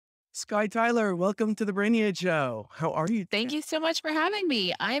Skye Tyler, welcome to the Brainiac Show. How are you Thank today? you so much for having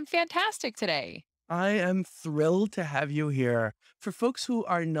me. I am fantastic today. I am thrilled to have you here. For folks who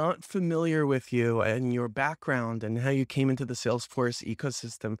are not familiar with you and your background and how you came into the Salesforce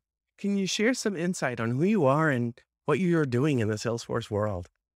ecosystem, can you share some insight on who you are and what you're doing in the Salesforce world?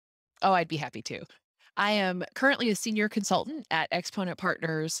 Oh, I'd be happy to. I am currently a senior consultant at Exponent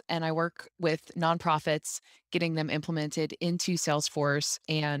Partners, and I work with nonprofits, getting them implemented into Salesforce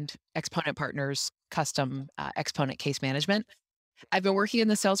and Exponent Partners custom Exponent case management. I've been working in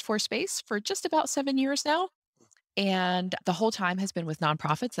the Salesforce space for just about 7 years now. And the whole time has been with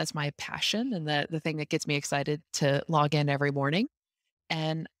nonprofits. That's my passion and the thing that gets me excited to log in every morning.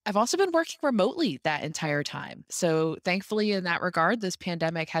 And I've also been working remotely that entire time. So thankfully, in that regard, this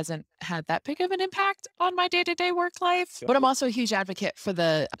pandemic hasn't had that big of an impact on my day to day work life. But I'm also a huge advocate for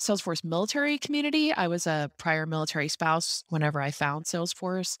the Salesforce military community. I was a prior military spouse whenever I found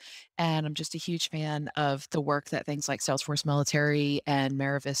Salesforce. And I'm just a huge fan of the work that things like Salesforce Military and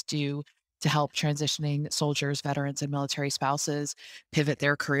Marivis do to help transitioning soldiers, veterans, and military spouses pivot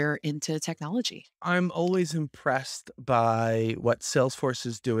their career into technology. I'm always impressed by what Salesforce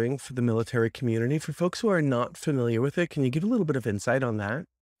is doing for the military community. For folks who are not familiar with it, can you give a little bit of insight on that?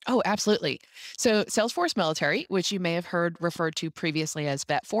 Oh, absolutely. So Salesforce Military, which you may have heard referred to previously as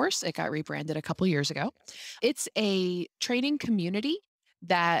VetForce, it got rebranded a couple years ago. It's a training community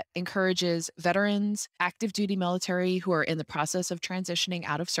that encourages veterans, active duty military who are in the process of transitioning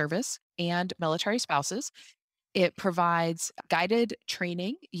out of service, and military spouses. It provides guided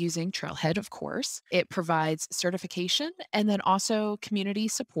training using Trailhead, of course. It provides certification and then also community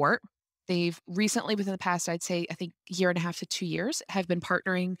support. They've recently, within the past, I'd say, I think year and a half to 2 years, have been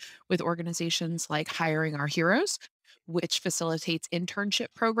partnering with organizations like Hiring Our Heroes, which facilitates internship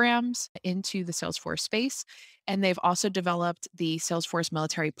programs into the Salesforce space. And they've also developed the Salesforce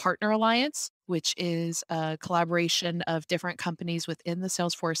Military Partner Alliance, which is a collaboration of different companies within the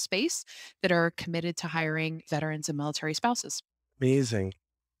Salesforce space that are committed to hiring veterans and military spouses. Amazing.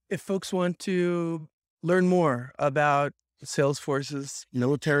 If folks want to learn more about Salesforce's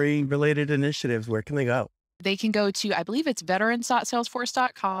military related initiatives, where can they go? They can go to, I believe it's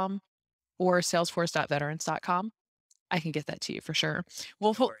veterans.salesforce.com or salesforce.veterans.com. I can get that to you for sure.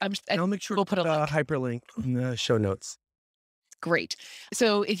 We'll put, And I'll make sure to we'll put put a a link. hyperlink in the show notes. Great.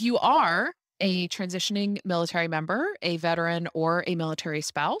 So if you are a transitioning military member, a veteran, or a military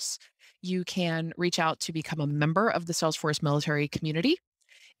spouse, you can reach out to become a member of the Salesforce military community.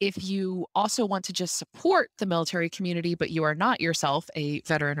 If you also want to just support the military community, but you are not yourself a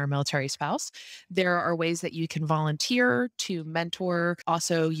veteran or military spouse, there are ways that you can volunteer to mentor.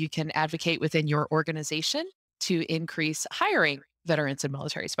 Also, you can advocate within your organization to increase hiring veterans and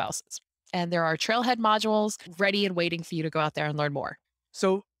military spouses. And there are trailhead modules ready and waiting for you to go out there and learn more.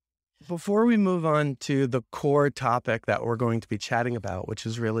 So, before we move on to the core topic that we're going to be chatting about, which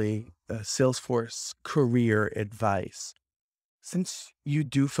is really Salesforce career advice, since you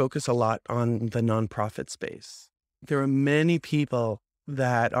do focus a lot on the nonprofit space, there are many people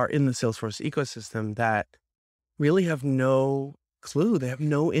that are in the Salesforce ecosystem that really have no clue, they have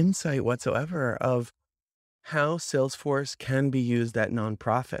no insight whatsoever of how Salesforce can be used at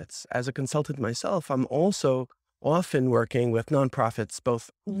nonprofits. As a consultant myself, I'm also often working with nonprofits,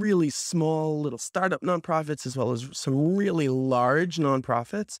 both really small little startup nonprofits as well as some really large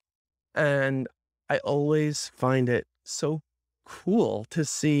nonprofits. And I always find it so cool to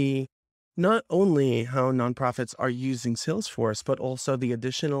see not only how nonprofits are using Salesforce, but also the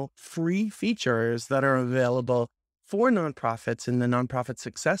additional free features that are available for nonprofits in the Nonprofit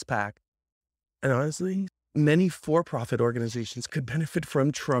Success Pack. And honestly, many for-profit organizations could benefit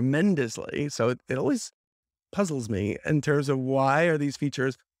from tremendously. So it always puzzles me in terms of why are these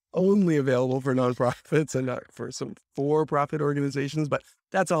features only available for nonprofits and not for some for-profit organizations, but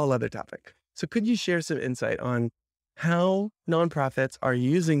that's a whole other topic. So could you share some insight on how nonprofits are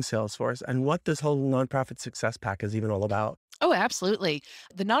using Salesforce and what this whole nonprofit success pack is even all about? Oh, absolutely.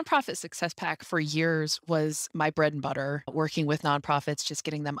 The Nonprofit Success Pack for years was my bread and butter, working with nonprofits, just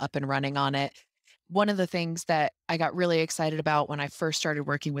getting them up and running on it. One of the things that I got really excited about when I first started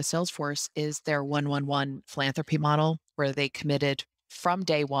working with Salesforce is their 111 philanthropy model, where they committed from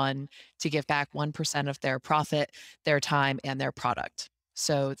day one to give back 1% of their profit, their time, and their product.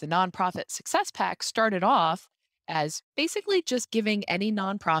 So the Nonprofit Success Pack started off as basically just giving any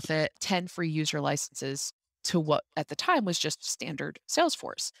nonprofit 10 free user licenses to what at the time was just standard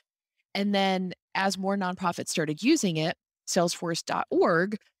Salesforce. And then as more nonprofits started using it,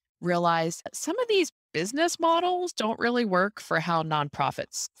 salesforce.org realized that some of these business models don't really work for how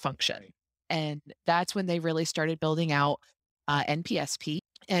nonprofits function. And that's when they really started building out NPSP,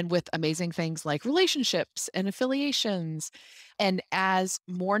 and with amazing things like relationships and affiliations. And as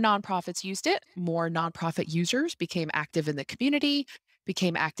more nonprofits used it, more nonprofit users became active in the community,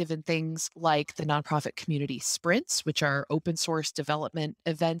 became active in things like the nonprofit community sprints, which are open source development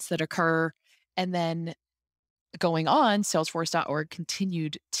events that occur. And then going on, Salesforce.org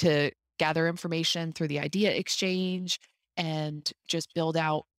continued to gather information through the idea exchange and just build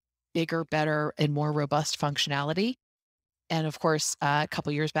out bigger, better, and more robust functionality. And of course, a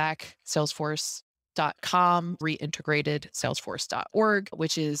couple years back, Salesforce.com reintegrated Salesforce.org,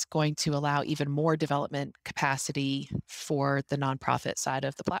 which is going to allow even more development capacity for the nonprofit side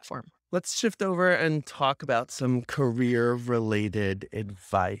of the platform. Let's shift over and talk about some career related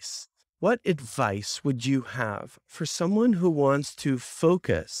advice. What advice would you have for someone who wants to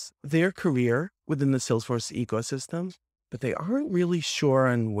focus their career within the Salesforce ecosystem, but they aren't really sure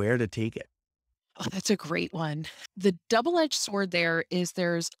on where to take it? Oh, that's a great one. The double-edged sword there is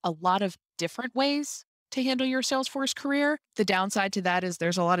there's a lot of different ways to handle your Salesforce career. The downside to that is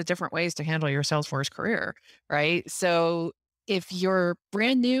there's a lot of different ways to handle your Salesforce career, right? So if you're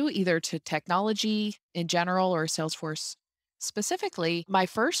brand new, either to technology in general or Salesforce specifically, my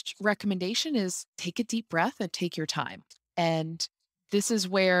first recommendation is take a deep breath and take your time. And this is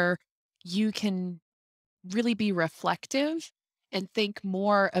where you can really be reflective and think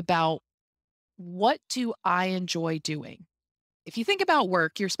more about, what do I enjoy doing? If you think about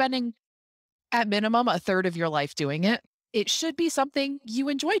work, you're spending at minimum a third of your life doing it. It should be something you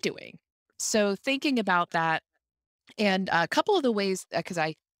enjoy doing. So thinking about that, and a couple of the ways, because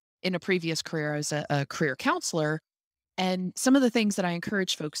in a previous career, I was a career counselor, and some of the things that I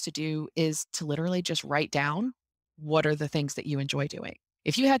encourage folks to do is to literally just write down, what are the things that you enjoy doing.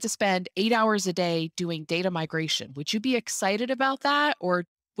 If you had to spend 8 hours a day doing data migration, would you be excited about that, or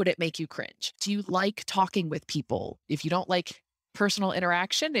would it make you cringe? Do you like talking with people? If you don't like personal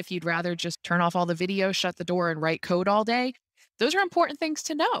interaction, if you'd rather just turn off all the video, shut the door, and write code all day, those are important things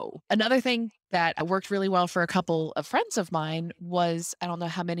to know. Another thing that worked really well for a couple of friends of mine was, I don't know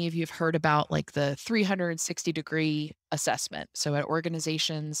how many of you have heard about like the 360-degree assessment. So at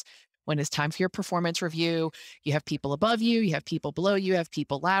organizations, when it's time for your performance review, you have people above you, you have people below you, you have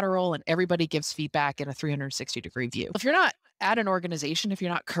people lateral, and everybody gives feedback in a 360-degree view. If you're not at an organization, if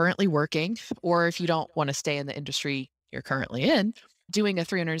you're not currently working, or if you don't want to stay in the industry you're currently in, doing a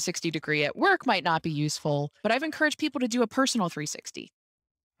 360-degree at work might not be useful, but I've encouraged people to do a personal 360,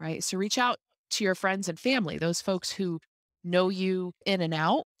 right? So reach out to your friends and family, those folks who know you in and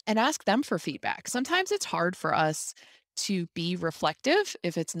out, and ask them for feedback. Sometimes it's hard for us to be reflective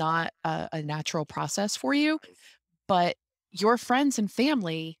if it's not a natural process for you, but your friends and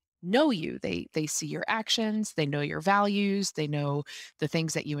family know you. They see your actions, they know your values, they know the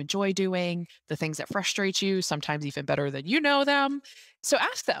things that you enjoy doing, the things that frustrate you, sometimes even better than you know them. So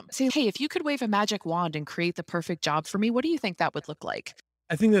ask them. Say, "Hey, if you could wave a magic wand and create the perfect job for me, what do you think that would look like?"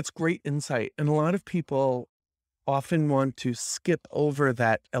 I think that's great insight. And a lot of people often want to skip over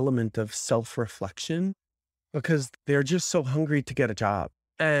that element of self reflection because they're just so hungry to get a job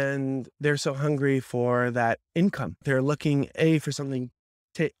and they're so hungry for that income. They're looking A, for something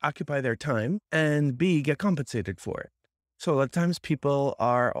to occupy their time, and B, get compensated for it. So a lot of times people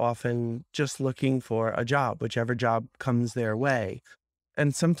are often just looking for a job, whichever job comes their way.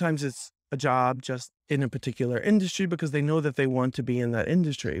 And sometimes it's a job just in a particular industry because they know that they want to be in that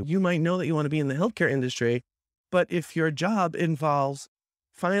industry. You might know that you want to be in the healthcare industry, but if your job involves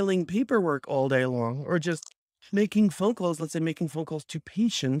filing paperwork all day long or just making phone calls, let's say making phone calls to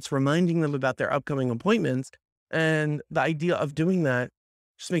patients, reminding them about their upcoming appointments, and the idea of doing that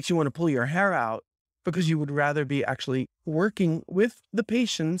just makes you want to pull your hair out because you would rather be actually working with the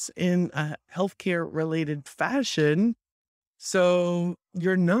patients in a healthcare related fashion. So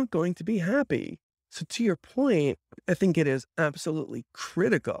you're not going to be happy. So to your point, I think it is absolutely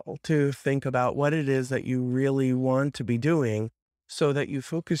critical to think about what it is that you really want to be doing so that you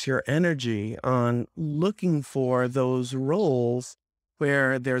focus your energy on looking for those roles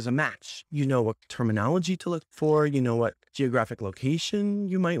where there's a match. You know what terminology to look for, you know what geographic location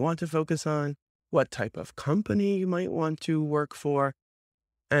you might want to focus on, what type of company you might want to work for.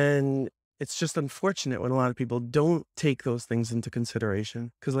 And it's just unfortunate when a lot of people don't take those things into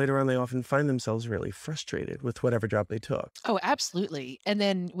consideration because later on they often find themselves really frustrated with whatever job they took. Oh, absolutely. And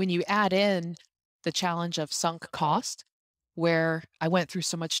then when you add in the challenge of sunk cost, where I went through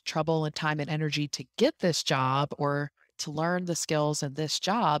so much trouble and time and energy to get this job or to learn the skills in this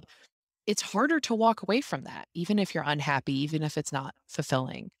job, it's harder to walk away from that, even if you're unhappy, even if it's not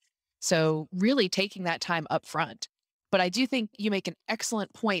fulfilling. So, really taking that time up front. But I do think you make an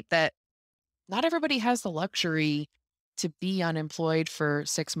excellent point that not everybody has the luxury to be unemployed for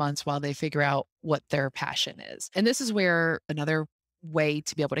 6 months while they figure out what their passion is. And this is where another way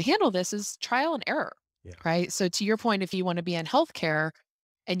to be able to handle this is trial and error, Yeah. right? So, to your point, if you want to be in healthcare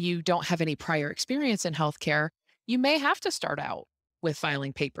and you don't have any prior experience in healthcare, you may have to start out with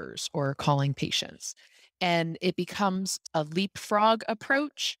filing papers or calling patients. And it becomes a leapfrog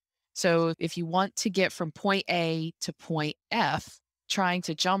approach. So, if you want to get from point A to point F, trying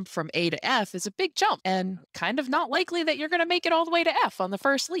to jump from A to F is a big jump and kind of not likely that you're going to make it all the way to F on the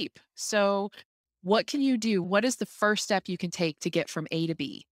first leap. So, what can you do? What is the first step you can take to get from A to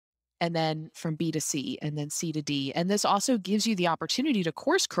B? And then from B to C and then C to D. And this also gives you the opportunity to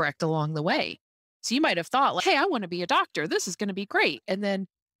course correct along the way. So you might have thought, like, hey, I want to be a doctor. This is going to be great. And then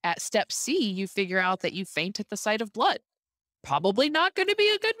at step C, you figure out that you faint at the sight of blood. Probably not going to be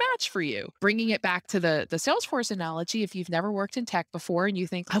a good match for you. Bringing it back to the Salesforce analogy, if you've never worked in tech before and you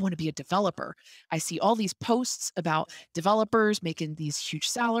think, I want to be a developer, I see all these posts about developers making these huge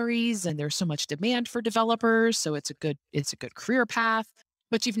salaries and there's so much demand for developers. So it's a good career path,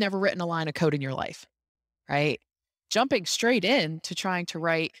 but you've never written a line of code in your life, right? Jumping straight in to trying to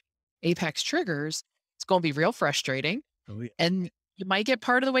write Apex triggers, it's going to be real frustrating. Oh, yeah. And you might get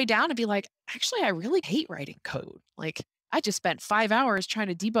part of the way down and be like, actually, I really hate writing code. Like, I just spent 5 hours trying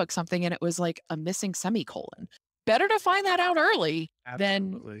to debug something and it was like a missing semicolon. Better to find that out early than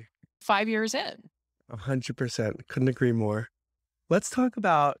Absolutely. 5 years in. 100%. Couldn't agree more. Let's talk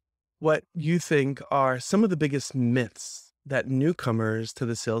about what you think are some of the biggest myths that newcomers to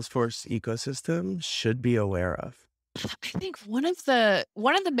the Salesforce ecosystem should be aware of. I think one of the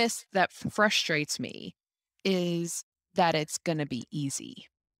myths that frustrates me is that it's going to be easy.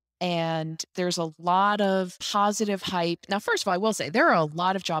 And there's a lot of positive hype. Now, first of all, I will say there are a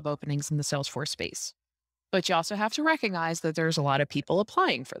lot of job openings in the Salesforce space, but you also have to recognize that there's a lot of people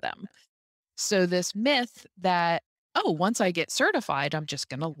applying for them. So this myth that, oh, once I get certified, I'm just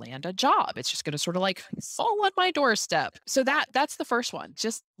going to land a job. It's just going to sort of like fall on my doorstep. So that's the first one.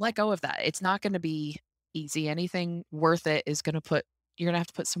 Just let go of that. It's not going to be easy. Anything worth it is going to you're going to have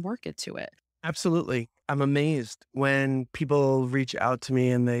to put some work into it. Absolutely. I'm amazed when people reach out to me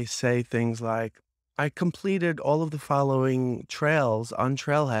and they say things like, I completed all of the following trails on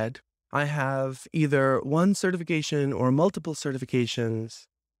Trailhead. I have either one certification or multiple certifications,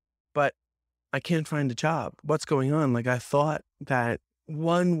 but I can't find a job. What's going on? Like, I thought that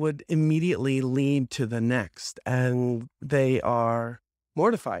one would immediately lead to the next, and they are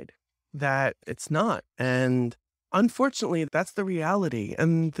mortified that it's not. And unfortunately, that's the reality.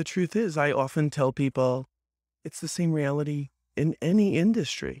 And the truth is, I often tell people it's the same reality in any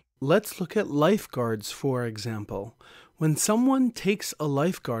industry. Let's look at lifeguards, for example. When someone takes a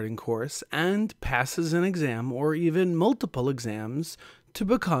lifeguarding course and passes an exam or even multiple exams to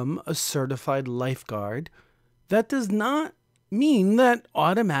become a certified lifeguard, that does not mean that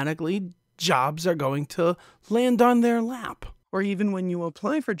automatically jobs are going to land on their lap. Or even when you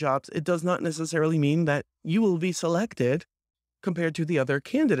apply for jobs, it does not necessarily mean that you will be selected compared to the other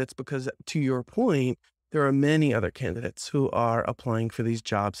candidates, because to your point, there are many other candidates who are applying for these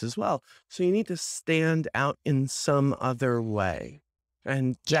jobs as well. So you need to stand out in some other way.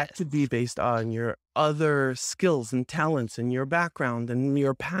 And that could be based on your other skills and talents and your background and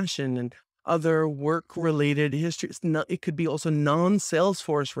your passion and other work-related history. It could be also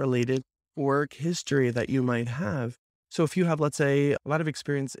non-Salesforce related work history that you might have. So if you have, let's say, a lot of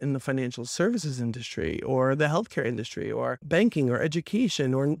experience in the financial services industry or the healthcare industry or banking or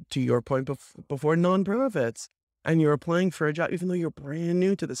education, or to your point before, nonprofits, and you're applying for a job, even though you're brand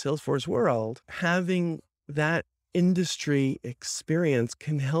new to the Salesforce world, having that industry experience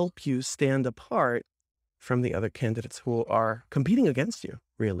can help you stand apart from the other candidates who are competing against you,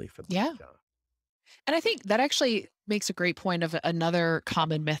 really, for the job. And I think that actually makes a great point of another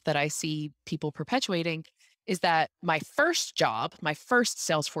common myth that I see people perpetuating is that my first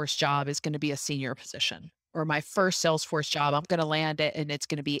Salesforce job is going to be a senior position, or my first Salesforce job, I'm going to land it and it's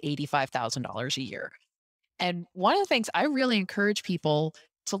going to be $85,000 a year. And one of the things I really encourage people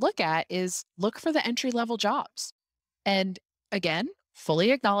to look at is look for the entry level jobs. And again,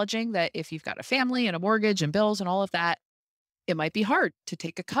 fully acknowledging that if you've got a family and a mortgage and bills and all of that, it might be hard to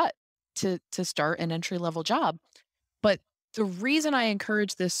take a cut to start an entry level job. But the reason I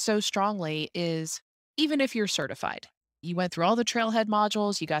encourage this so strongly is even if you're certified, you went through all the Trailhead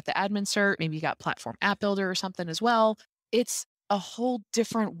modules, you got the admin cert, maybe you got platform app builder or something as well. It's a whole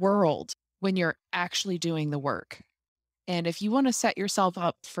different world when you're actually doing the work. And if you want to set yourself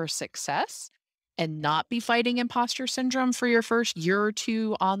up for success and not be fighting imposter syndrome for your first year or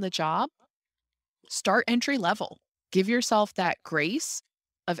two on the job, start entry level. Give yourself that grace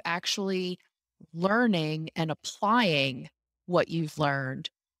of actually learning and applying what you've learned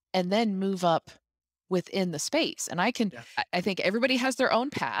and then move up within the space. And Yeah. I think everybody has their own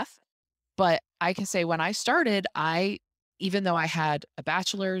path, but I can say when I started, even though I had a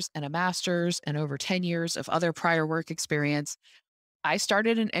bachelor's and a master's and over 10 years of other prior work experience, I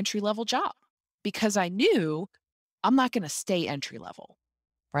started an entry level job because I knew I'm not going to stay entry level,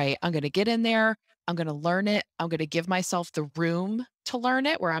 right? I'm going to get in there. I'm going to learn it. I'm going to give myself the room to learn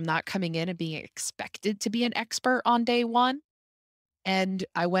it where I'm not coming in and being expected to be an expert on day one. And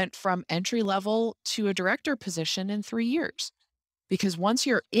I went from entry level to a director position in 3 years. Because once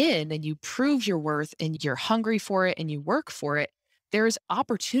you're in and you prove your worth and you're hungry for it and you work for it, there's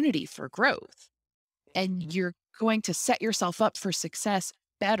opportunity for growth. And you're going to set yourself up for success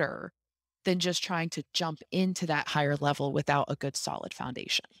better than just trying to jump into that higher level without a good solid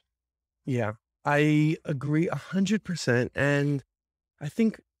foundation. Yeah, I agree 100%. And I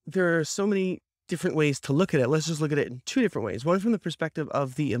think there are so many different ways to look at it. Let's just look at it in two different ways. One from the perspective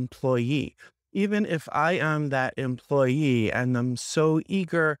of the employee. Even if I am that employee and I'm so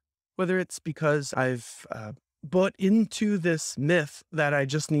eager, whether it's because I've bought into this myth that I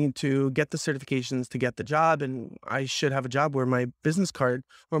just need to get the certifications to get the job, and I should have a job where my business card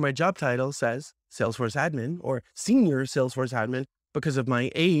or my job title says Salesforce admin or senior Salesforce admin because of my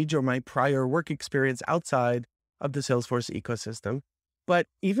age or my prior work experience outside of the Salesforce ecosystem. But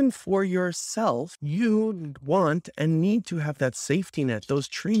even for yourself, you want and need to have that safety net, those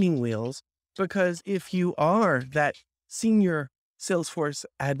training wheels, because if you are that senior Salesforce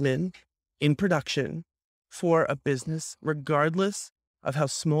admin in production for a business, regardless of how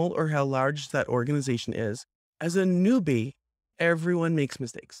small or how large that organization is, as a newbie, everyone makes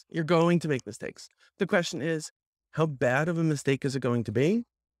mistakes. You're going to make mistakes. The question is, how bad of a mistake is it going to be?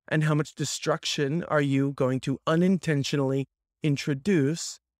 And how much destruction are you going to unintentionally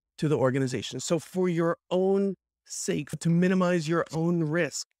introduce to the organization? So for your own sake, to minimize your own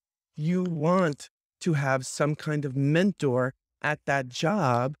risk, you want to have some kind of mentor at that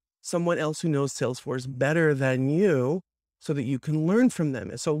job, someone else who knows Salesforce better than you, so that you can learn from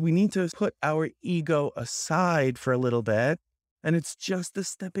them. So we need to put our ego aside for a little bit. And it's just a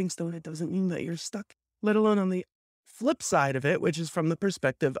stepping stone. It doesn't mean that you're stuck, let alone on the flip side of it, which is from the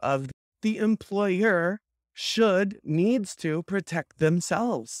perspective of the employer needs to protect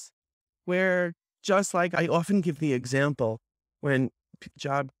themselves. Where, just like I often give the example when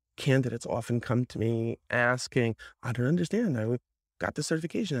job candidates often come to me asking, I don't understand. I got the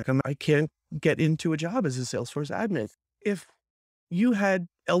certification. How come I can't get into a job as a Salesforce admin? If you had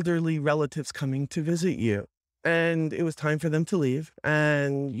elderly relatives coming to visit you and it was time for them to leave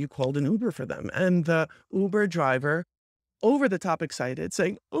and you called an Uber for them, and the Uber driver over the top excited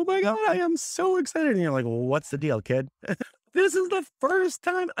saying, "Oh my God, I am so excited." And you're like, well, what's the deal, kid? This is the first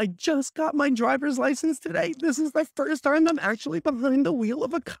time I just got my driver's license today. This is the first time I'm actually behind the wheel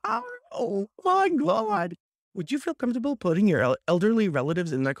of a car. Oh my God. Would you feel comfortable putting your elderly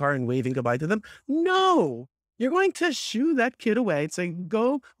relatives in the car and waving goodbye to them? No. You're going to shoo that kid away and say,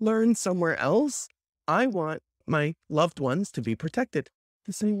 go learn somewhere else. I want my loved ones to be protected.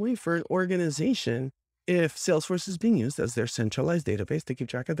 The same way for an organization, if Salesforce is being used as their centralized database to keep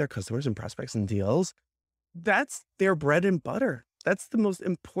track of their customers and prospects and deals, that's their bread and butter. That's the most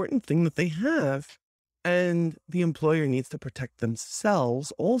important thing that they have. And the employer needs to protect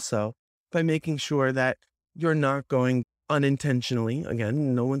themselves also by making sure that you're not going unintentionally,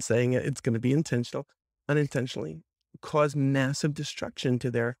 again, no one's saying it's going to be intentional, unintentionally cause massive destruction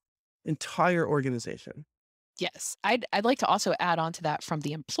to their entire organization. Yes, I'd like to also add on to that from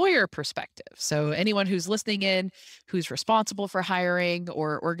the employer perspective. So anyone who's listening in, who's responsible for hiring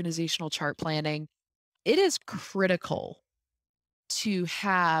or organizational chart planning, it is critical to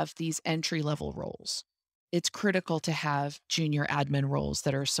have these entry level roles. It's critical to have junior admin roles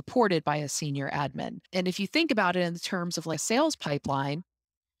that are supported by a senior admin. And if you think about it in terms of like sales pipeline,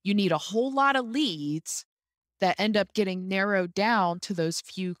 you need a whole lot of leads that end up getting narrowed down to those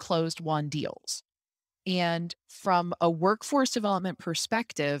few closed won deals. And from a workforce development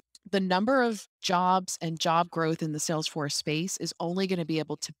perspective, the number of jobs and job growth in the Salesforce space is only going to be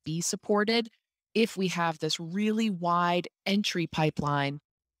able to be supported if we have this really wide entry pipeline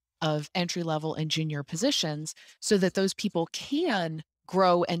of entry level and junior positions so that those people can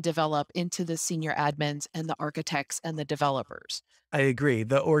grow and develop into the senior admins and the architects and the developers. I agree.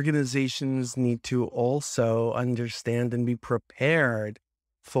 The organizations need to also understand and be prepared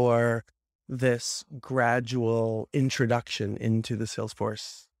for this gradual introduction into the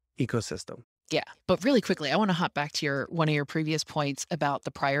Salesforce ecosystem. Yeah. But really quickly, I want to hop back to one of your previous points about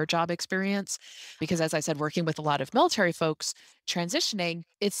the prior job experience. Because as I said, working with a lot of military folks transitioning,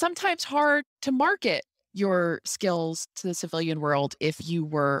 it's sometimes hard to market your skills to the civilian world if you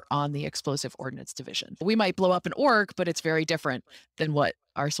were on the explosive ordnance division. We might blow up an org, but it's very different than what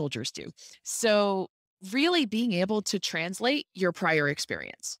our soldiers do. So really being able to translate your prior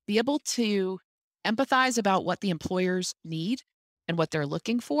experience, be able to empathize about what the employers need and what they're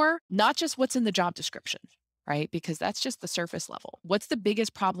looking for, not just what's in the job description, right? Because that's just the surface level. What's the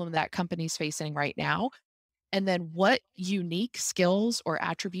biggest problem that company's facing right now? And then what unique skills or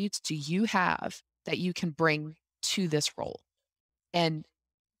attributes do you have that you can bring to this role? And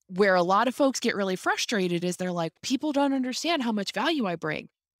where a lot of folks get really frustrated is they're like, people don't understand how much value I bring.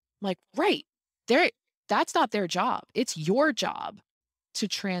 I'm like, right. They're, that's not their job. It's your job to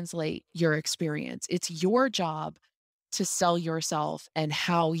translate your experience. It's your job to sell yourself and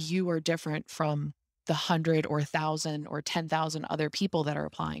how you are different from the 100 or 1,000 or 10,000 other people that are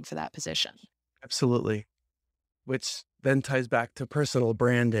applying for that position. Absolutely. Which then ties back to personal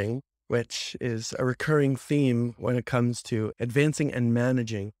branding, which is a recurring theme when it comes to advancing and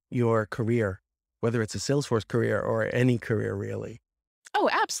managing your career, whether it's a Salesforce career or any career, really. Oh,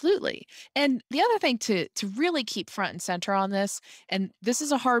 absolutely. And the other thing to really keep front and center on this, and this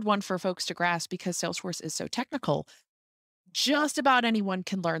is a hard one for folks to grasp because Salesforce is so technical, just about anyone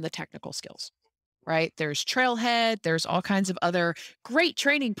can learn the technical skills, right? There's Trailhead, there's all kinds of other great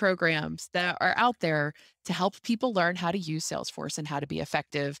training programs that are out there to help people learn how to use Salesforce and how to be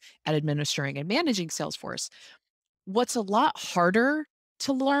effective at administering and managing Salesforce. What's a lot harder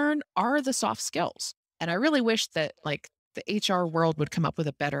to learn are the soft skills. And I really wish that like the HR world would come up with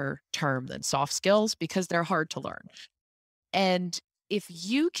a better term than soft skills because they're hard to learn. And if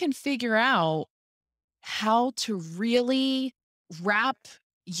you can figure out how to really wrap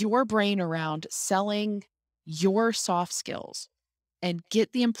your brain around selling your soft skills and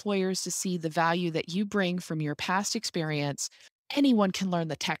get the employers to see the value that you bring from your past experience, anyone can learn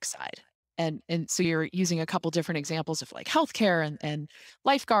the tech side. And so you're using a couple different examples of like healthcare and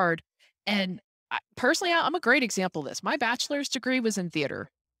lifeguard. And personally, I'm a great example of this. My bachelor's degree was in theater.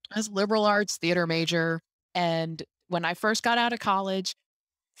 I was a liberal arts theater major. And when I first got out of college,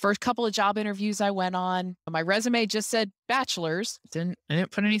 first couple of job interviews I went on, my resume just said bachelor's. I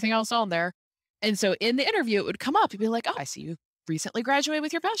didn't put anything else on there. And so in the interview, it would come up. You'd be like, oh, I see you recently graduated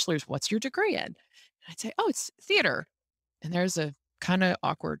with your bachelor's. What's your degree in? And I'd say, oh, it's theater. And there's a kind of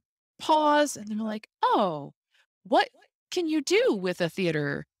awkward pause. And they're like, oh, what can you do with a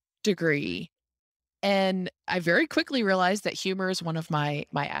theater degree? And I very quickly realized that humor is one of my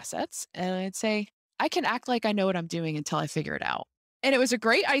assets. And I'd say, I can act like I know what I'm doing until I figure it out. And it was a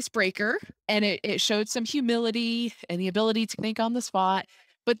great icebreaker, and it showed some humility and the ability to think on the spot.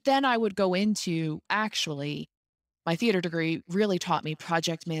 But then I would go into actually, my theater degree really taught me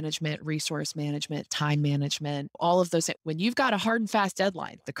project management, resource management, time management, all of those. When you've got a hard and fast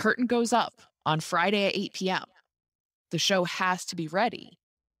deadline, the curtain goes up on Friday at 8 p.m. The show has to be ready.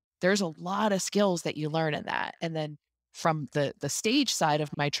 There's a lot of skills that you learn in that. And then from the stage side of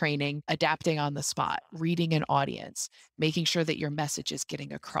my training, adapting on the spot, reading an audience, making sure that your message is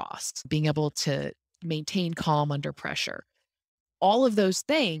getting across, being able to maintain calm under pressure. All of those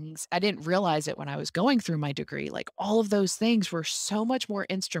things, I didn't realize it when I was going through my degree. Like all of those things were so much more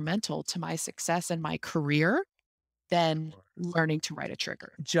instrumental to my success in my career than learning to write a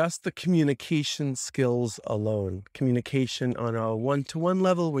trigger. Just the communication skills alone, communication on a one-to-one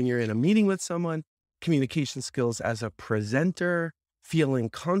level when you're in a meeting with someone, communication skills as a presenter, feeling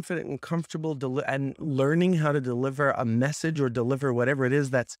confident and comfortable and learning how to deliver a message or deliver whatever it is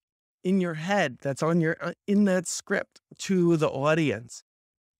that's in your head, that's on your in that script to the audience.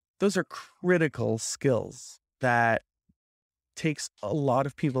 Those are critical skills that takes a lot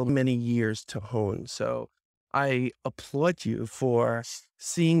of people many years to hone. So I applaud you for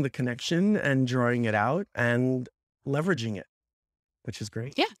seeing the connection and drawing it out and leveraging it, which is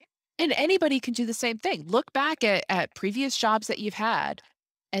great. Yeah. And anybody can do the same thing. Look back at previous jobs that you've had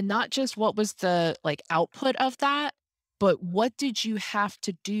and not just what was the like output of that, but what did you have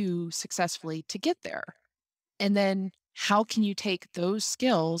to do successfully to get there? And then how can you take those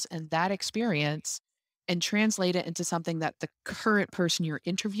skills and that experience and translate it into something that the current person you're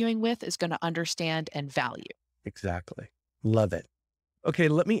interviewing with is going to understand and value? Exactly. Love it. Okay,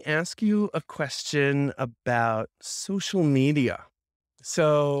 let me ask you a question about social media.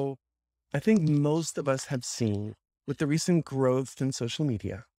 So I think most of us have seen with the recent growth in social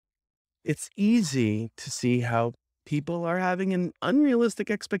media, it's easy to see how people are having an unrealistic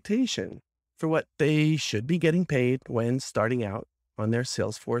expectation for what they should be getting paid when starting out on their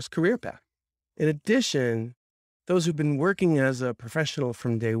Salesforce career path. In addition, those who've been working as a professional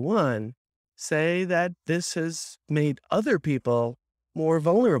from day one say that this has made other people more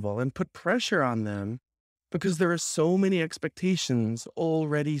vulnerable and put pressure on them because there are so many expectations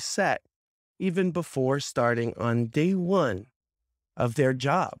already set, even before starting on day one of their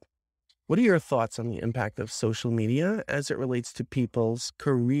job. What are your thoughts on the impact of social media as it relates to people's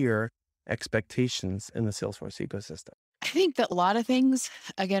career expectations in the Salesforce ecosystem? I think that a lot of things,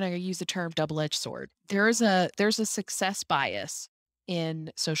 again, I use the term double-edged sword. There's a success bias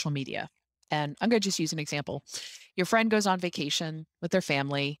in social media. And I'm going to just use an example. Your friend goes on vacation with their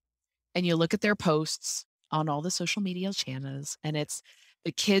family and you look at their posts on all the social media channels and it's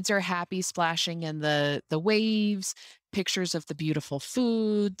the kids are happy splashing in the waves, pictures of the beautiful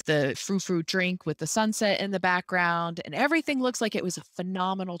food, the frou-frou drink with the sunset in the background, and everything looks like it was a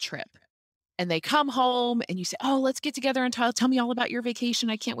phenomenal trip. And they come home and you say, "Oh, let's get together and tell me all about your vacation.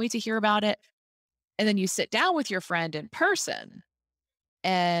 I can't wait to hear about it." And then you sit down with your friend in person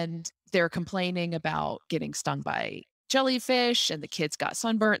and they're complaining about getting stung by jellyfish and the kids got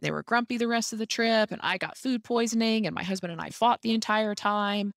sunburnt. They were grumpy the rest of the trip and I got food poisoning and my husband and I fought the entire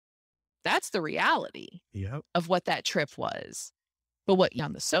time. That's the reality Yep. of what that trip was. But what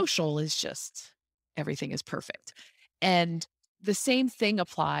on the social is just everything is perfect. And the same thing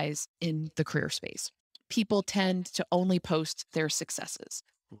applies in the career space. People tend to only post their successes.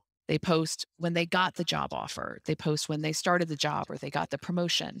 They post when they got the job offer. They post when they started the job or they got the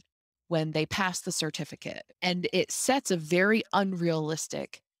promotion, when they passed the certificate. And it sets a very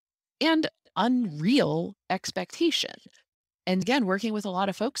unrealistic and unreal expectation. And again, working with a lot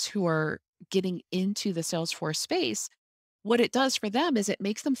of folks who are getting into the Salesforce space, what it does for them is it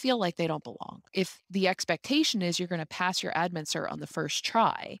makes them feel like they don't belong. If the expectation is you're going to pass your admin cert on the first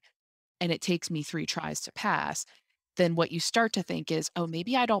try, and it takes me 3 tries to pass, then what you start to think is, oh,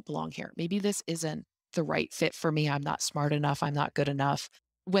 maybe I don't belong here. Maybe this isn't the right fit for me. I'm not smart enough. I'm not good enough.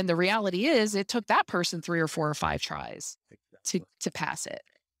 When the reality is it took that person 3 or 4 or 5 tries to pass it.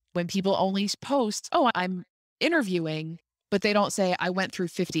 When people only post, oh, I'm interviewing, but they don't say, I went through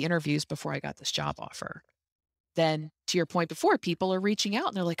 50 interviews before I got this job offer. Then to your point before, people are reaching out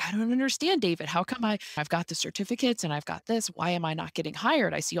and they're like, I don't understand, David. How come I've got the certificates and I've got this? Why am I not getting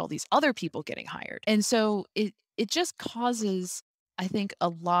hired? I see all these other people getting hired. And so it just causes, I think, a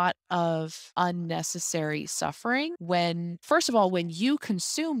lot of unnecessary suffering when, first of all, when you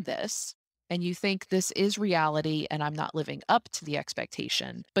consume this and you think this is reality and I'm not living up to the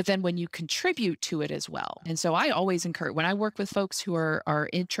expectation, but then when you contribute to it as well. And so I always encourage, when I work with folks who are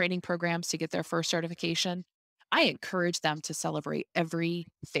in training programs to get their first certification, I encourage them to celebrate every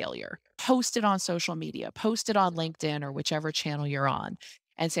failure. Post it on social media, post it on LinkedIn or whichever channel you're on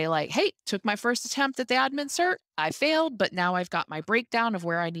and say like, hey, took my first attempt at the admin cert. I failed, but now I've got my breakdown of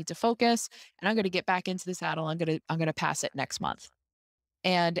where I need to focus and I'm going to get back into the saddle. I'm going to pass it next month.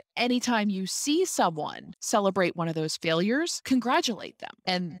 And anytime you see someone celebrate one of those failures, congratulate them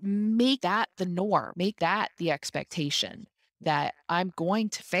and make that the norm, make that the expectation that I'm going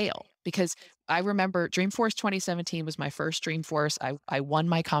to fail. Because I remember Dreamforce 2017 was my first Dreamforce. I won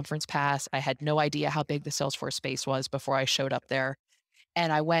my conference pass. I had no idea how big the Salesforce space was before I showed up there.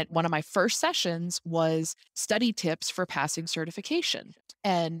 And one of my first sessions was study tips for passing certification.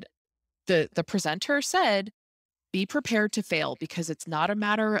 And the presenter said, be prepared to fail because it's not a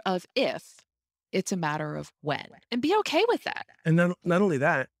matter of if, it's a matter of when. And be okay with that. And not only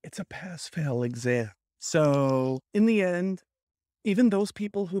that, it's a pass-fail exam. So in the end, even those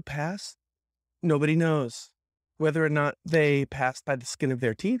people who pass, nobody knows whether or not they passed by the skin of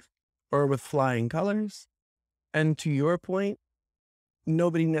their teeth or with flying colors. And to your point,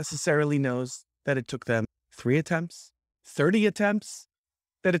 nobody necessarily knows that it took them 3 attempts, 30 attempts,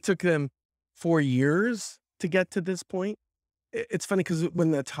 that it took them 4 years to get to this point. It's funny because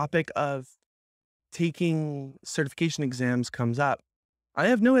when the topic of taking certification exams comes up, I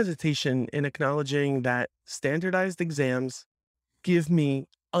have no hesitation in acknowledging that standardized exams give me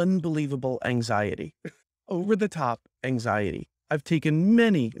unbelievable anxiety, over the top anxiety. I've taken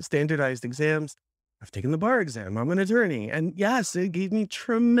many standardized exams. I've taken the bar exam. I'm an attorney. And yes, it gave me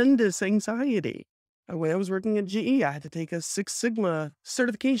tremendous anxiety. When I was working at GE, I had to take a 6 Sigma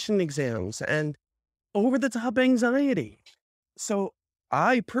certification exams and over the top anxiety. So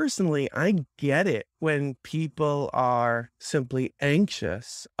I get it when people are simply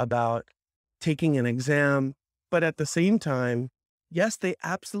anxious about taking an exam, but at the same time, yes, they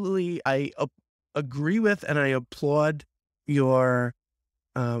absolutely, I agree with and I applaud your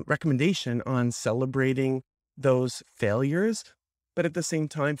recommendation on celebrating those failures. But at the same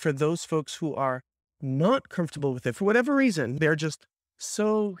time, for those folks who are not comfortable with it, for whatever reason, they're just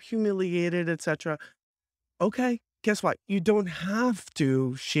so humiliated, etc. Okay, guess what? You don't have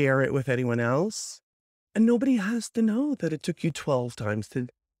to share it with anyone else. And nobody has to know that it took you 12 times to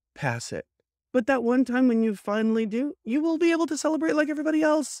pass it. But that one time when you finally do, you will be able to celebrate like everybody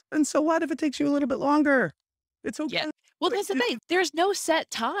else. And so what if it takes you a little bit longer? It's Yeah. okay. Well, Like, that's the thing. There's no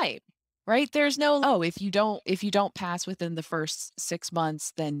set time, right? There's no, oh, if you don't pass within the first 6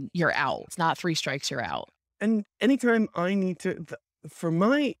 months, then you're out. It's not 3 strikes, you're out. and anytime I need to, for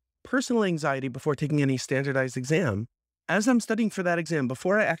my personal anxiety before taking any standardized exam, as I'm studying for that exam,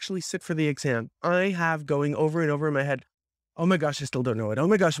 before I actually sit for the exam, I have going over and over in my head, oh my gosh, I still don't know it. Oh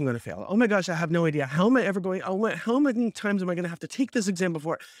my gosh, I'm going to fail. Oh my gosh, I have no idea. How am I ever going? How many times am I going to have to take this exam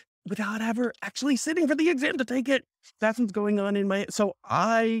before without ever actually sitting for the exam to take it? That's what's going on in my. So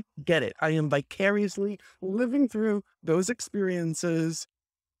I get it. I am vicariously living through those experiences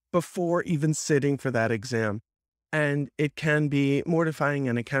before even sitting for that exam. And it can be mortifying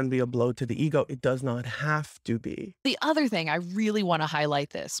and it can be a blow to the ego. It does not have to be. The other thing I really want to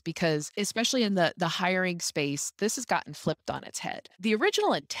highlight this because especially in the hiring space, this has gotten flipped on its head. The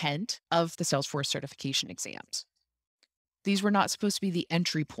original intent of the Salesforce certification exams, these were not supposed to be the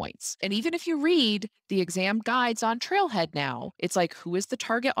entry points. And even if you read the exam guides on Trailhead now, it's like, who is the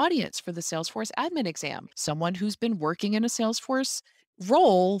target audience for the Salesforce admin exam? Someone who's been working in a Salesforce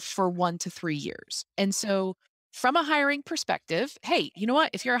role for 1 to 3 years. And so from a hiring perspective, hey, you know what?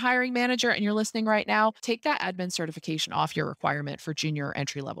 If you're a hiring manager and you're listening right now, take that admin certification off your requirement for junior or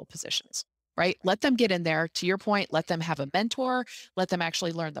entry level positions, right? Let them get in there. To your point, let them have a mentor, let them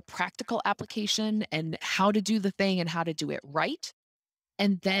actually learn the practical application and how to do the thing and how to do it right,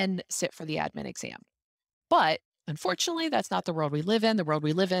 and then sit for the admin exam. But unfortunately, that's not the world we live in. The world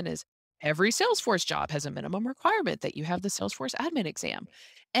we live in is every Salesforce job has a minimum requirement that you have the Salesforce admin exam.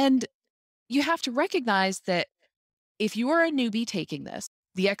 And you have to recognize that if you are a newbie taking this,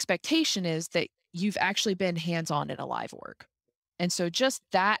 the expectation is that you've actually been hands-on in a live org. And so just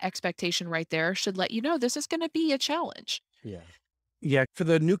that expectation right there should let you know this is going to be a challenge. Yeah. Yeah. For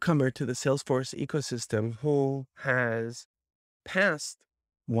the newcomer to the Salesforce ecosystem who has passed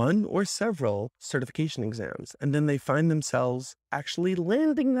one or several certification exams, and then they find themselves actually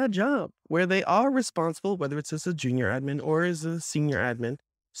landing that job where they are responsible, whether it's as a junior admin or as a senior admin,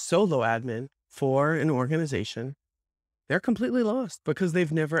 solo admin for an organization, they're completely lost because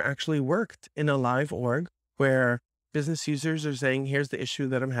they've never actually worked in a live org where business users are saying, here's the issue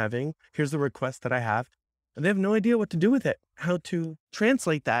that I'm having, here's the request that I have. And they have no idea what to do with it, how to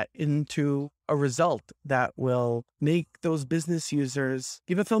translate that into a result that will make those business users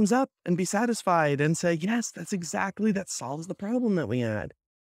give a thumbs up and be satisfied and say, yes, that solves the problem that we had.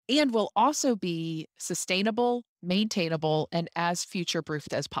 And will also be sustainable, maintainable, and as future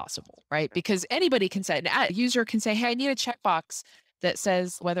proofed as possible, right? Because anybody can say, a user can say, hey, I need a checkbox that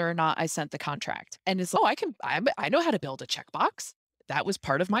says whether or not I sent the contract. And it's, oh, I know how to build a checkbox. That was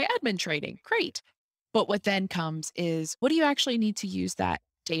part of my admin training. Great. But what then comes is, what do you actually need to use that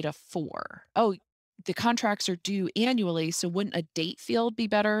data for? Oh, the contracts are due annually. So wouldn't a date field be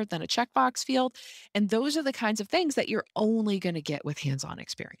better than a checkbox field? And those are the kinds of things that you're only going to get with hands-on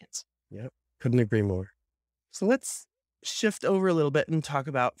experience. Yep. Couldn't agree more. So let's shift over a little bit and talk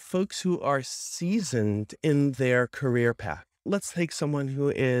about folks who are seasoned in their career path. Let's take someone who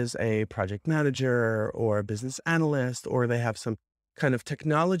is a project manager or a business analyst, or they have some kind of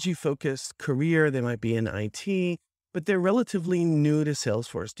technology focused career. They might be in IT, but they're relatively new to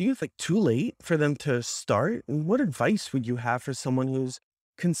Salesforce. Do you think too late for them to start? And what advice would you have for someone who's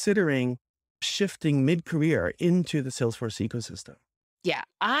considering shifting mid-career into the Salesforce ecosystem? Yeah,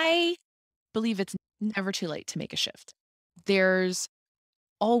 I believe it's never too late to make a shift. There's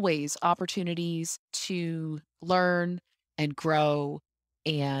always opportunities to learn and grow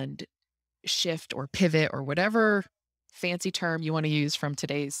and shift or pivot or whatever fancy term you want to use from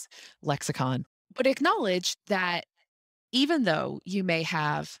today's lexicon. But acknowledge that even though you may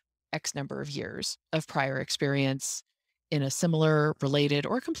have X number of years of prior experience in a similar, related,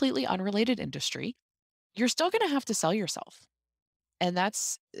 or completely unrelated industry, you're still going to have to sell yourself. And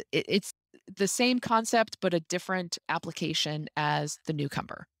it's the same concept, but a different application as the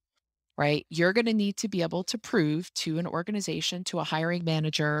newcomer, right? You're going to need to be able to prove to an organization, to a hiring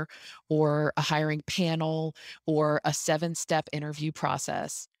manager or a hiring panel or a 7-step interview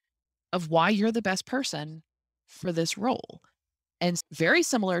process of why you're the best person for this role. And very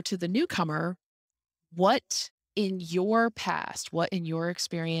similar to the newcomer, what in your past, what in your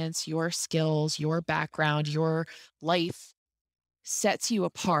experience, your skills, your background, your life sets you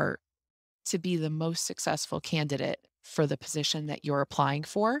apart to be the most successful candidate for the position that you're applying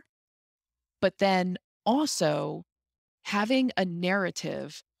for. But then also, having a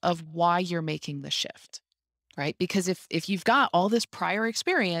narrative of why you're making the shift, right? Because if you've got all this prior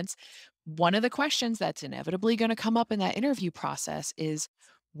experience, one of the questions that's inevitably going to come up in that interview process is,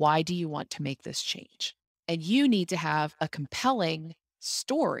 why do you want to make this change? And you need to have a compelling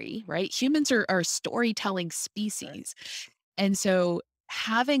story, right? Humans are a storytelling species. And so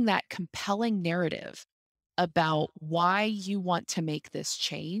having that compelling narrative about why you want to make this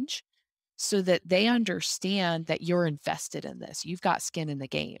change so that they understand that you're invested in this. You've got skin in the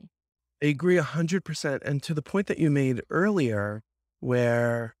game. I agree 100%. And to the point that you made earlier,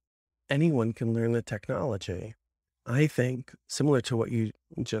 where anyone can learn the technology, I think, similar to what you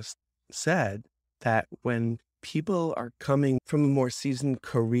just said, that when people are coming from a more seasoned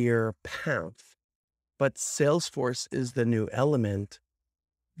career path, but Salesforce is the new element,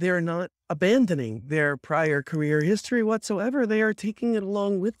 they're not abandoning their prior career history whatsoever. They are taking it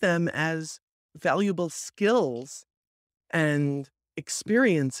along with them as valuable skills and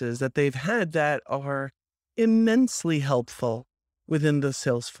experiences that they've had that are immensely helpful within the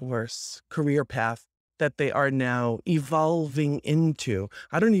Salesforce career path that they are now evolving into.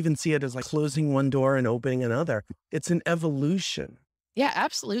 I don't even see it as like closing one door and opening another. It's an evolution. Yeah,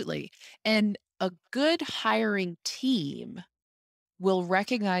 absolutely. And a good hiring team will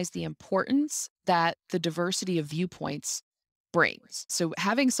recognize the importance that the diversity of viewpoints brings. So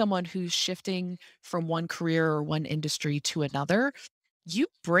having someone who's shifting from one career or one industry to another, you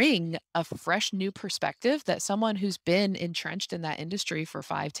bring a fresh new perspective that someone who's been entrenched in that industry for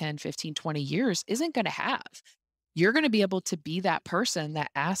 5, 10, 15, 20 years isn't going to have. You're going to be able to be that person that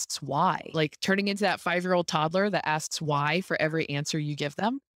asks why, like turning into that 5-year-old toddler that asks why for every answer you give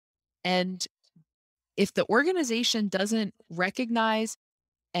them. And if the organization doesn't recognize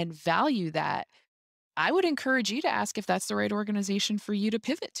and value that, I would encourage you to ask if that's the right organization for you to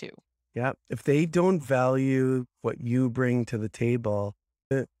pivot to. Yeah. If they don't value what you bring to the table,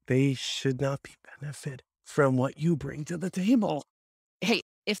 they should not be benefit from what you bring to the table. Hey,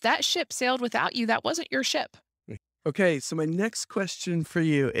 if that ship sailed without you, that wasn't your ship. Okay, so my next question for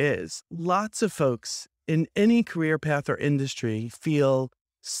you is, lots of folks in any career path or industry feel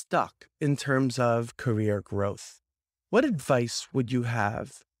stuck in terms of career growth. What advice would you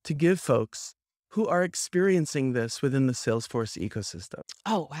have to give folks who are experiencing this within the Salesforce ecosystem?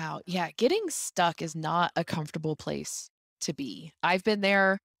 Oh, wow. Yeah. Getting stuck is not a comfortable place to be. I've been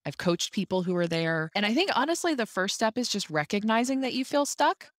there. I've coached people who are there. And I think honestly, the first step is just recognizing that you feel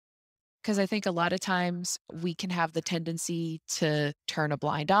stuck. Because I think a lot of times we can have the tendency to turn a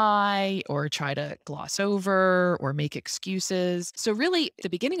blind eye or try to gloss over or make excuses. So, really, at the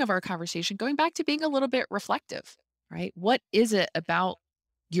beginning of our conversation, going back to being a little bit reflective, right? What is it about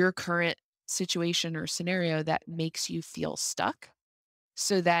your current situation or scenario that makes you feel stuck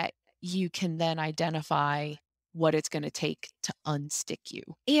so that you can then identify what it's going to take to unstick you?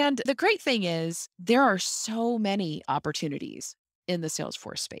 And the great thing is, there are so many opportunities in the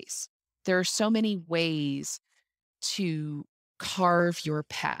Salesforce space. There are so many ways to carve your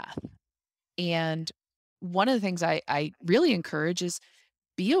path. And one of the things I really encourage is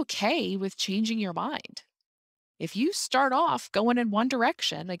be okay with changing your mind. If you start off going in one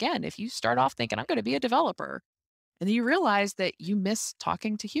direction, again, if you start off thinking, I'm going to be a developer, and then you realize that you miss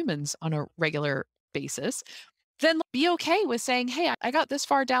talking to humans on a regular basis, then be okay with saying, hey, I got this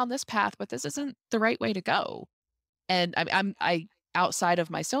far down this path, but this isn't the right way to go. And I outside of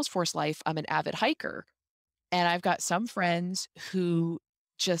my Salesforce life, I'm an avid hiker. And I've got some friends who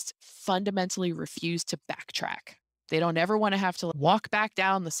just fundamentally refuse to backtrack. They don't ever want to have to walk back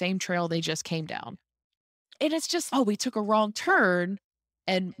down the same trail they just came down. And it's just, oh, we took a wrong turn.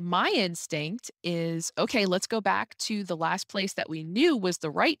 And my instinct is, okay, let's go back to the last place that we knew was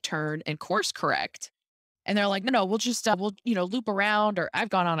the right turn and course correct. And they're like, no, we'll just, loop around. Or I've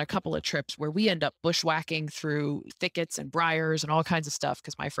gone on a couple of trips where we end up bushwhacking through thickets and briars and all kinds of stuff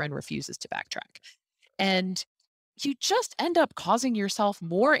because my friend refuses to backtrack. And you just end up causing yourself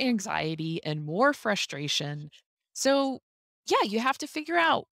more anxiety and more frustration. So, yeah, you have to figure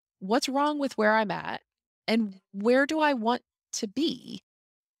out what's wrong with where I'm at and where do I want to be?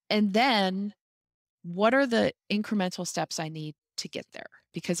 And then what are the incremental steps I need to get there?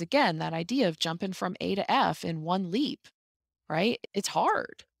 Because again, that idea of jumping from A to F in one leap, right? It's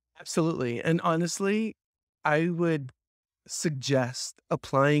hard. Absolutely. And honestly, I would suggest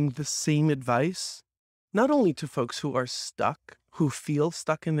applying the same advice, not only to folks who are stuck, who feel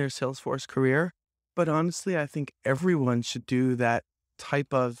stuck in their Salesforce career, but honestly, I think everyone should do that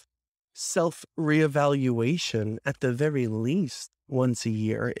type of self-reevaluation at the very least once a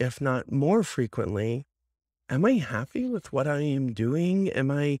year, if not more frequently. Am I happy with what I am doing?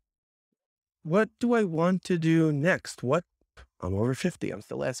 Am I what do I want to do next? I'm over 50. I'm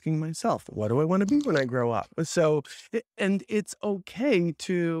still asking myself, what do I want to be when I grow up? So, and it's okay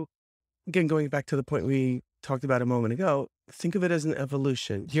to, again, going back to the point we talked about a moment ago, think of it as an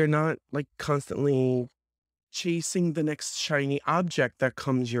evolution. You're not like constantly chasing the next shiny object that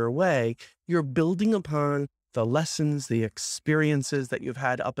comes your way. You're building upon the lessons, the experiences that you've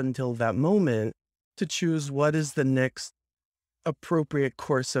had up until that moment to choose what is the next appropriate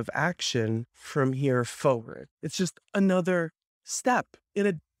course of action from here forward. It's just another step in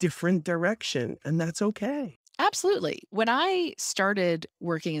a different direction, and that's okay. Absolutely. When I started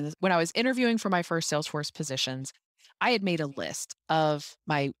working in this, when I was interviewing for my first Salesforce positions, I had made a list of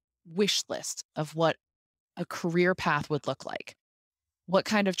my wish list of what a career path would look like. What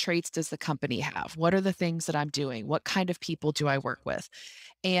kind of traits does the company have? What are the things that I'm doing? What kind of people do I work with?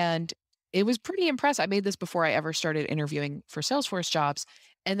 And it was pretty impressive. I made this before I ever started interviewing for Salesforce jobs.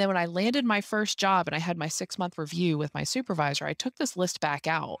 And then when I landed my first job and I had my 6-month review with my supervisor, I took this list back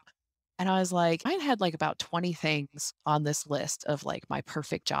out and I was like, I had like about 20 things on this list of like my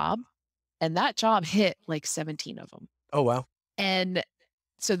perfect job. And that job hit like 17 of them. Oh, wow. And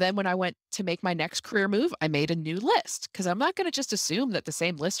so then when I went to make my next career move, I made a new list because I'm not going to just assume that the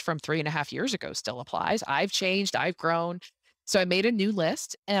same list from 3.5 years ago still applies. I've changed, I've grown. So I made a new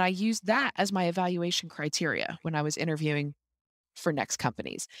list and I used that as my evaluation criteria when I was interviewing for next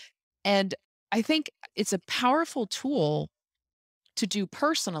companies. And I think it's a powerful tool to do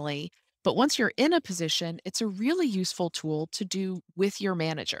personally, but once you're in a position, it's a really useful tool to do with your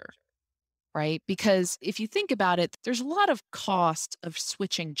manager, right? Because if you think about it, there's a lot of cost of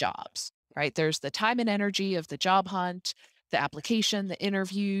switching jobs, right? There's the time and energy of the job hunt, the application, the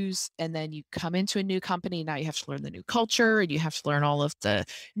interviews, and then you come into a new company. Now you have to learn the new culture and you have to learn all of the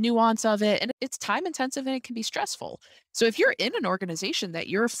nuance of it. And it's time intensive and it can be stressful. So if you're in an organization that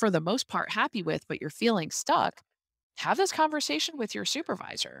you're for the most part happy with, but you're feeling stuck, have this conversation with your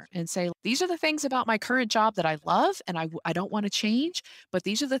supervisor and say, these are the things about my current job that I love and I don't want to change, but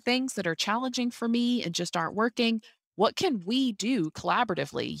these are the things that are challenging for me and just aren't working. What can we do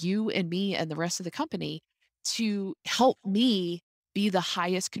collaboratively, you and me and the rest of the company, to help me be the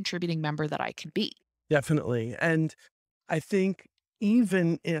highest contributing member that I can be? Definitely. And I think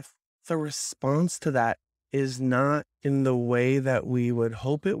even if the response to that is not in the way that we would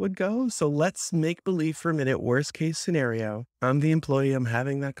hope it would go. So let's make believe for a minute, worst case scenario. I'm the employee, I'm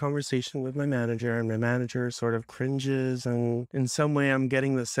having that conversation with my manager, and my manager sort of cringes. And in some way, I'm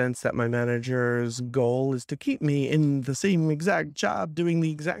getting the sense that my manager's goal is to keep me in the same exact job, doing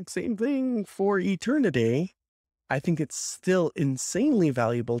the exact same thing for eternity. I think it's still insanely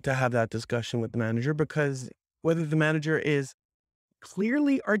valuable to have that discussion with the manager, because whether the manager is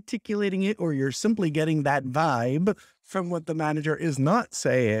clearly articulating it or you're simply getting that vibe from what the manager is not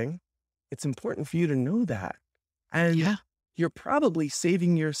saying, it's important for you to know that. And Yeah. you're probably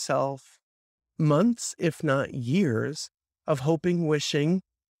saving yourself months, if not years, of hoping, wishing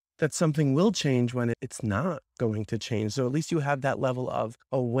that something will change when it's not going to change. So at least you have that level of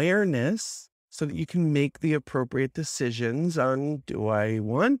awareness so that you can make the appropriate decisions on, do I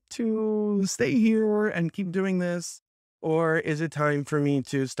want to stay here and keep doing this? Or is it time for me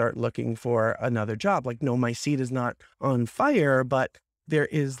to start looking for another job? Like, no, my seat is not on fire, but there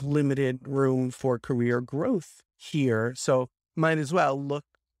is limited room for career growth here. So might as well look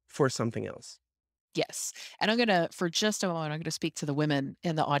for something else. Yes. And for just a moment, I'm going to speak to the women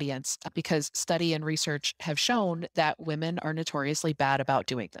in the audience because study and research have shown that women are notoriously bad about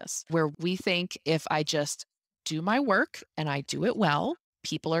doing this, where we think if I just do my work and I do it well,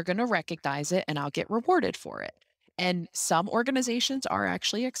 people are going to recognize it and I'll get rewarded for it. And some organizations are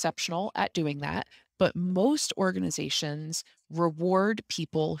actually exceptional at doing that, but most organizations reward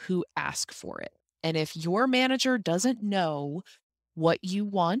people who ask for it. And if your manager doesn't know what you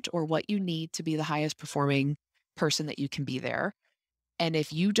want or what you need to be the highest performing person that you can be there. And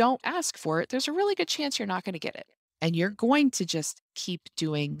if you don't ask for it, there's a really good chance you're not going to get it. And you're going to just keep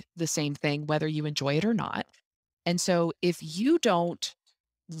doing the same thing, whether you enjoy it or not. And so if you don't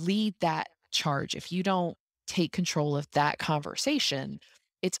lead that charge, if you don't take control of that conversation,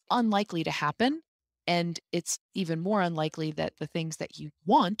 it's unlikely to happen. And it's even more unlikely that the things that you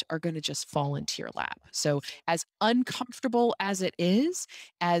want are going to just fall into your lap. So, as uncomfortable as it is,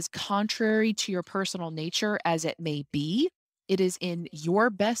 as contrary to your personal nature as it may be, it is in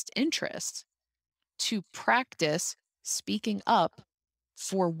your best interest to practice speaking up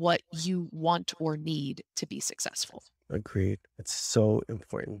for what you want or need to be successful. Agreed. It's so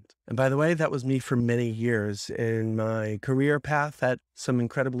important. And by the way, that was me for many years in my career path at some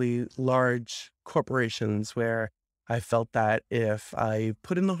incredibly large corporations where I felt that if I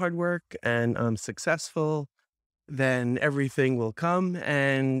put in the hard work and I'm successful, then everything will come.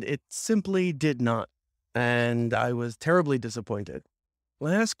 And it simply did not. And I was terribly disappointed.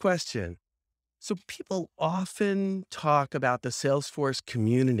 Last question. So people often talk about the Salesforce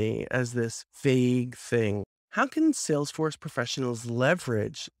community as this vague thing. How can Salesforce professionals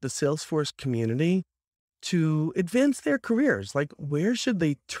leverage the Salesforce community to advance their careers? Like, where should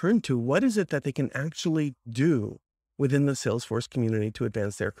they turn to? What is it that they can actually do within the Salesforce community to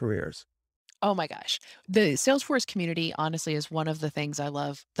advance their careers? Oh my gosh. The Salesforce community, honestly, is one of the things I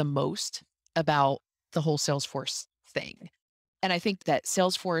love the most about the whole Salesforce thing. And I think that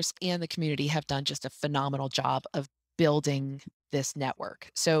Salesforce and the community have done just a phenomenal job of building this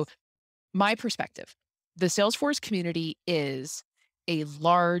network. So, my perspective, the Salesforce community is a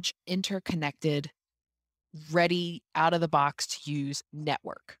large, interconnected, ready, out of the box to use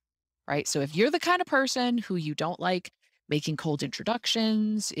network, right? So, if you're the kind of person who you don't like making cold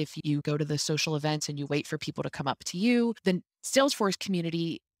introductions, if you go to the social events and you wait for people to come up to you, then Salesforce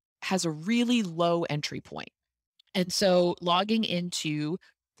community has a really low entry point. And so logging into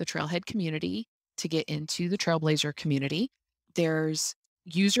the Trailhead community to get into the Trailblazer community, there's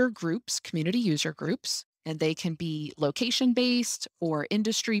user groups, community user groups, and they can be location based or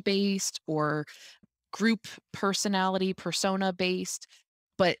industry based or group personality, persona based,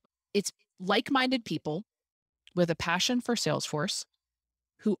 but it's like minded people with a passion for Salesforce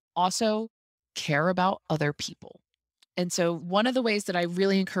who also care about other people. And so, one of the ways that I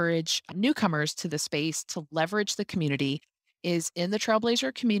really encourage newcomers to the space to leverage the community is in the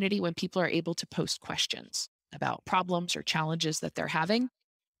Trailblazer community when people are able to post questions about problems or challenges that they're having.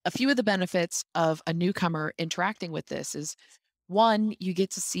 A few of the benefits of a newcomer interacting with this is one, you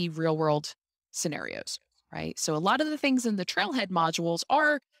get to see real world scenarios, right? So, a lot of the things in the Trailhead modules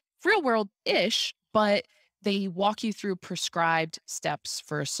are real world ish, but they walk you through prescribed steps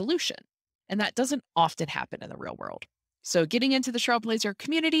for a solution. And that doesn't often happen in the real world. So, getting into the Trailblazer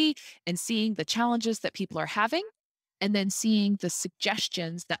community and seeing the challenges that people are having, and then seeing the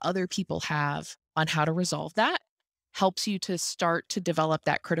suggestions that other people have on how to resolve that helps you to start to develop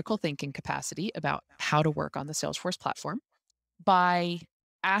that critical thinking capacity about how to work on the Salesforce platform. By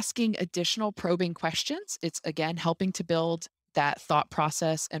asking additional probing questions, it's again helping to build that thought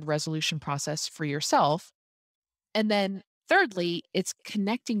process and resolution process for yourself. And then thirdly, it's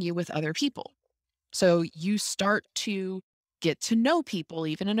connecting you with other people. So you start to get to know people,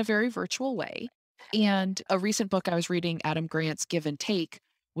 even in a very virtual way. And a recent book I was reading, Adam Grant's Give and Take,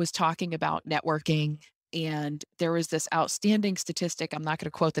 was talking about networking. And there was this outstanding statistic. I'm not going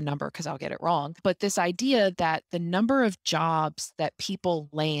to quote the number because I'll get it wrong, but this idea that the number of jobs that people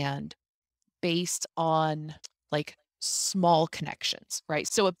land based on like small connections, right?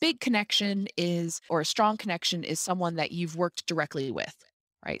 So a big connection is, or a strong connection is someone that you've worked directly with,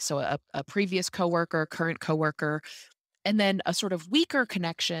 right? So a previous coworker, current coworker, and then a sort of weaker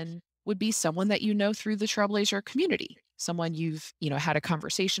connection would be someone that you know through the Trailblazer community, someone you've, had a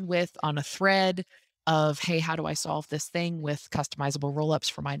conversation with on a thread of, hey, how do I solve this thing with customizable rollups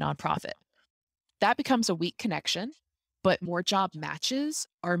for my nonprofit? That becomes a weak connection, but more job matches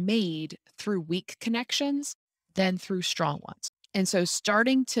are made through weak connections than through strong ones. And so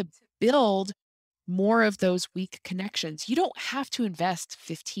starting to build more of those weak connections. You don't have to invest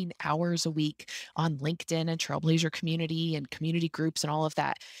 15 hours a week on LinkedIn and Trailblazer community and community groups and all of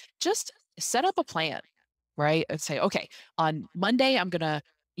that. Just set up a plan, right? And say, okay, on Monday, I'm going to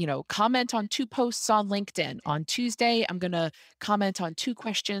comment on 2 posts on LinkedIn. On Tuesday, I'm going to comment on 2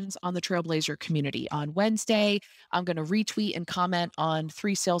 questions on the Trailblazer community. On Wednesday, I'm going to retweet and comment on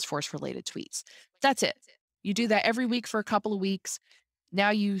 3 Salesforce related tweets. That's it. You do that every week for a couple of weeks. Now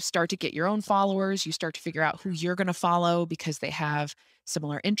you start to get your own followers. You start to figure out who you're going to follow because they have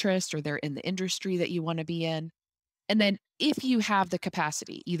similar interests or they're in the industry that you want to be in. And then if you have the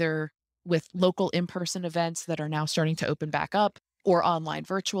capacity, either with local in-person events that are now starting to open back up or online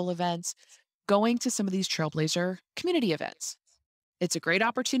virtual events, going to some of these Trailblazer community events. It's a great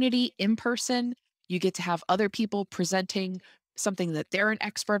opportunity in person. You get to have other people presenting something that they're an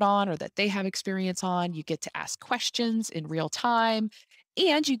expert on or that they have experience on. You get to ask questions in real time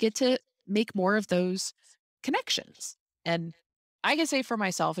and you get to make more of those connections. And I can say for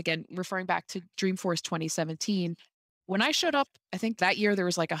myself, again, referring back to Dreamforce 2017, when I showed up, I think that year there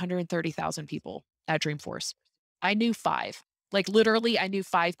was like 130,000 people at Dreamforce. I knew 5, like literally, I knew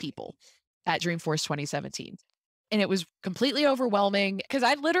 5 people at Dreamforce 2017. And it was completely overwhelming because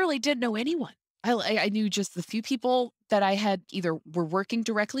I literally didn't know anyone. I knew just the few people that I had either were working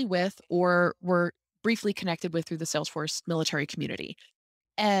directly with or were briefly connected with through the Salesforce military community.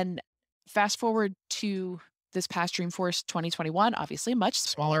 And fast forward to this past Dreamforce 2021, obviously a much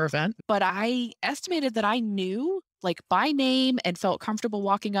smaller event, but I estimated that I knew like by name and felt comfortable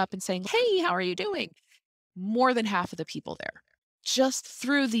walking up and saying, "Hey, how are you doing?" More than half of the people there, just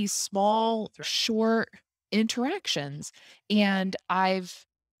through these small, short interactions. And I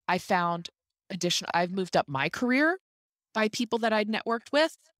found I've moved up my career by people that I'd networked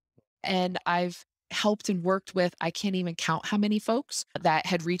with, and I've helped and worked with, I can't even count how many folks that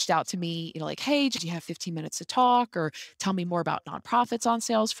had reached out to me, like, "Hey, did you have 15 minutes to talk?" Or "Tell me more about nonprofits on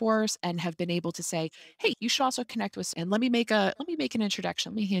Salesforce," and have been able to say, "Hey, you should also connect with, and let me make an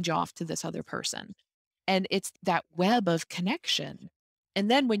introduction. Let me hand you off to this other person." And it's that web of connection. And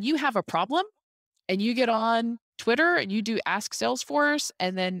then when you have a problem and you get on Twitter and you do Ask Salesforce,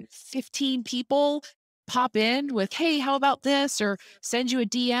 and then 15 people pop in with, "Hey, how about this?" Or send you a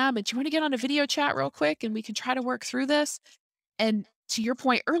DM, and, "Do you want to get on a video chat real quick and we can try to work through this?" And to your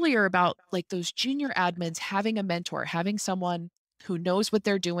point earlier about like those junior admins having a mentor, having someone who knows what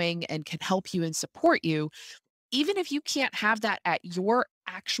they're doing and can help you and support you, even if you can't have that at your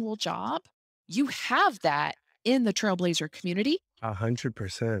actual job, you have that in the Trailblazer community.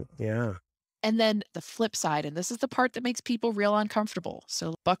 100%. Yeah. And then the flip side, and this is the part that makes people real uncomfortable.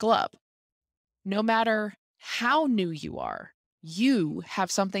 So buckle up. No matter how new you are, you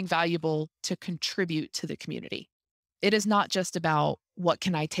have something valuable to contribute to the community. It is not just about what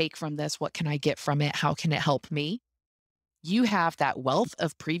can I take from this? What can I get from it? How can it help me? You have that wealth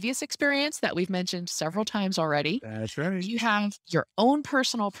of previous experience that we've mentioned several times already. That's right. You have your own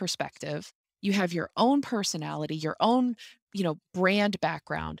personal perspective. You have your own personality, your own, brand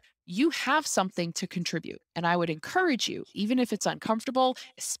background. You have something to contribute. And I would encourage you, even if it's uncomfortable,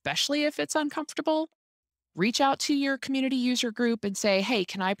 especially if it's uncomfortable, reach out to your community user group and say, "Hey,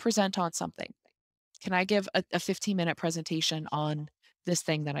 can I present on something? Can I give a 15-minute presentation on this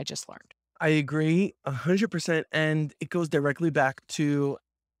thing that I just learned?" I agree 100%. And it goes directly back to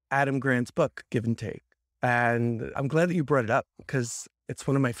Adam Grant's book, Give and Take. And I'm glad that you brought it up because it's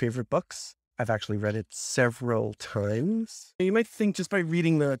one of my favorite books. I've actually read it several times. You might think just by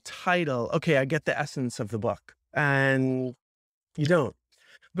reading the title, okay, I get the essence of the book. And you don't.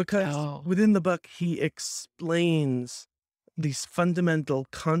 Because Oh, within the book, he explains these fundamental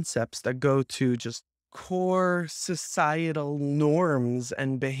concepts that go to just core societal norms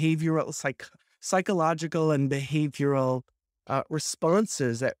and psychological and behavioral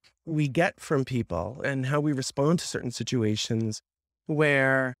responses that we get from people and how we respond to certain situations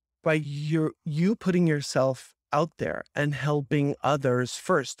where by you putting yourself out there and helping others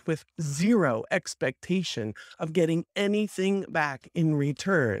first with zero expectation of getting anything back in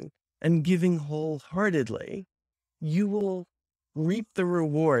return and giving wholeheartedly, you will reap the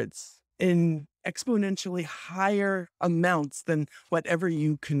rewards in exponentially higher amounts than whatever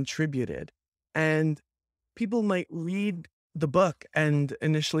you contributed. And people might read the book and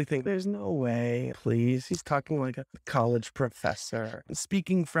initially think, "There's no way, please. He's talking like a college professor."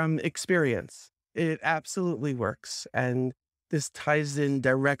 Speaking from experience, it absolutely works. And this ties in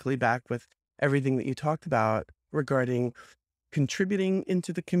directly back with everything that you talked about regarding contributing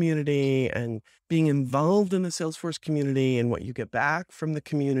into the community and being involved in the Salesforce community and what you get back from the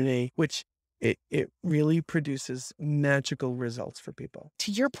community, which it really produces magical results for people.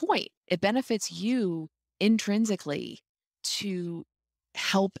 to your point, it benefits you intrinsically to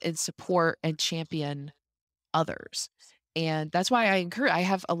help and support and champion others. And that's why I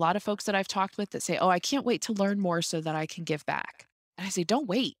have a lot of folks that I've talked with that say, "Oh, I can't wait to learn more so that I can give back." And I say, "Don't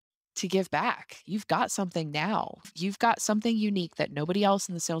wait to give back. You've got something now. You've got something unique that nobody else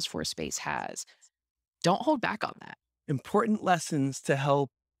in the Salesforce space has. Don't hold back on that." Important lessons to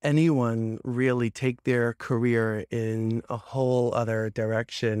help anyone really take their career in a whole other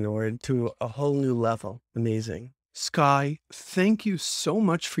direction or to a whole new level. Amazing. Skye, thank you so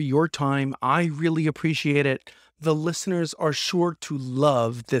much for your time. I really appreciate it. The listeners are sure to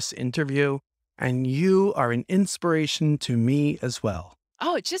love this interview, and you are an inspiration to me as well.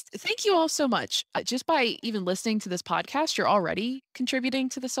 Oh, just thank you all so much. Just by even listening to this podcast, you're already contributing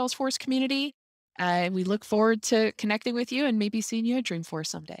to the Salesforce community. And we look forward to connecting with you and maybe seeing you at Dreamforce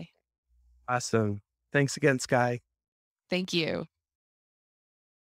someday. Awesome. Thanks again, Skye. Thank you.